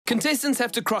Contestants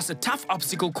have to cross a tough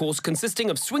obstacle course consisting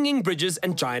of swinging bridges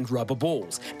and giant rubber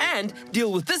balls, and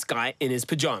deal with this guy in his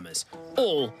pajamas,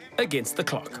 all against the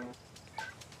clock.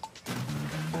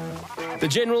 The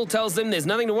general tells them there's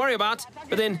nothing to worry about,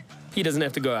 but then he doesn't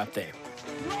have to go up there.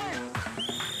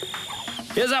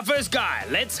 Here's our first guy.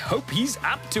 Let's hope he's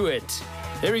up to it.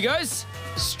 There he goes,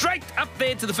 straight up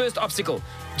there to the first obstacle.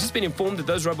 I've just been informed that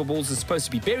those rubber balls are supposed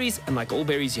to be berries, and like all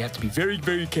berries, you have to be very,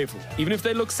 very careful. Even if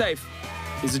they look safe,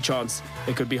 there's a chance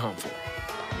they could be harmful.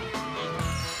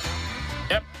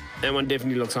 Yep, that one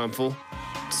definitely looks harmful.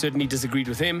 Certainly disagreed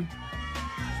with him.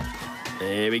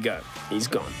 There we go, he's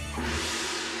gone.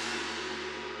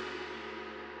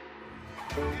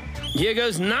 Here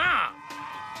goes Nah!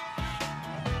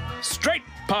 Straight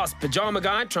past Pyjama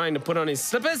Guy trying to put on his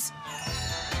slippers.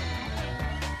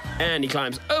 And he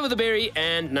climbs over the berry,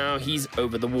 and now he's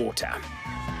over the water.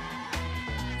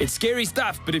 It's scary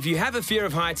stuff, but if you have a fear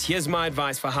of heights, here's my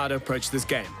advice for how to approach this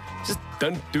game. Just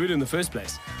don't do it in the first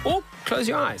place. Or close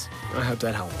your eyes. I hope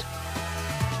that helped.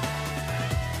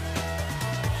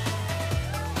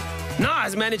 Nah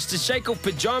has managed to shake off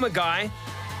Pyjama Guy.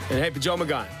 And hey, Pyjama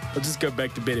Guy, I'll just go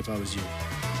back to bed if I was you.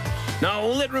 Now,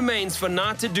 all that remains for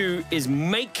Nah to do is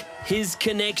make his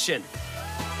connection.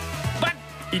 But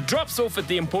he drops off at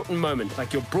the important moment,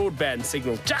 like your broadband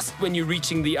signal, just when you're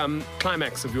reaching the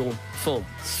climax of your film.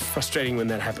 It's frustrating when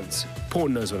that happens.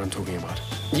 Porn knows what I'm talking about.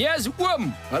 Yes,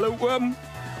 Worm! Hello, Worm.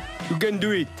 You can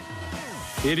do it.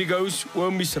 Here he goes.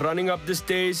 Worm is running up the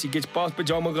stairs. He gets past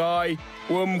Pyjama Guy.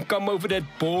 Worm, come over that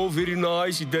ball. Very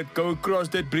nice. He did go across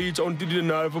that bridge onto the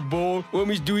another ball. Worm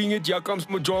is doing it. Here comes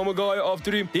Pyjama Guy after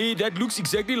him. Hey, that looks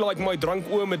exactly like my drunk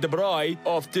worm at the braai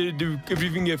after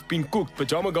everything have been cooked.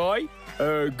 Pyjama Guy,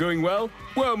 going well.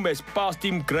 Worm has passed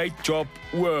him. Great job,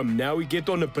 Worm. Now we get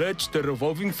on the bridge, the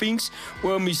revolving things.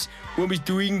 Worm is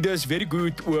doing this. Very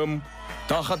good, Worm.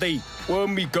 Daar gaat hy.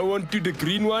 Worm, we go on to the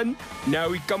green one. Now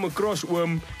we come across,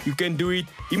 Worm. You can do it.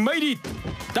 He made it.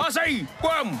 Daar's hy.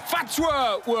 Worm, vat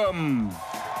so, Worm.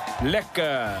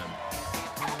 Lekker.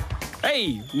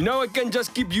 Hey, you know I can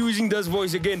just keep using this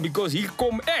voice again because hier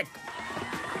kom ek.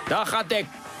 Daar gaat ek.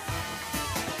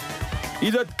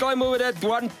 He did climb over that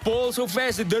one ball so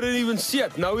fast it didn't even see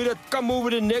it. Now he did come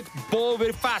over the next ball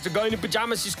very fast. The guy in the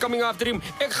pajamas is coming after him.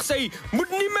 Ek sê, moet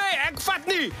nie mee, ek vat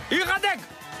nie. Hier gaat ek.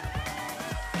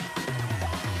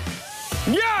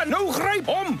 Ja, nou gryp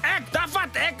hom. Ek, daar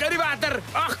vat ek in die water.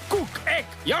 Ach, koek, ek.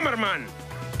 Jammer, man.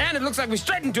 And it looks like we're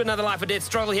straight into another life or death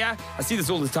struggle here. I see this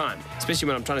all the time, especially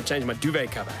when I'm trying to change my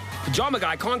duvet cover. Pyjama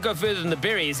Guy can't go further than the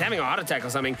berry. He's having a heart attack or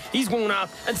something. He's worn out,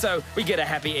 and so we get a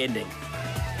happy ending.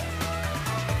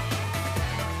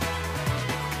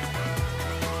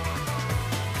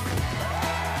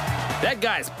 That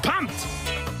guy's pumped.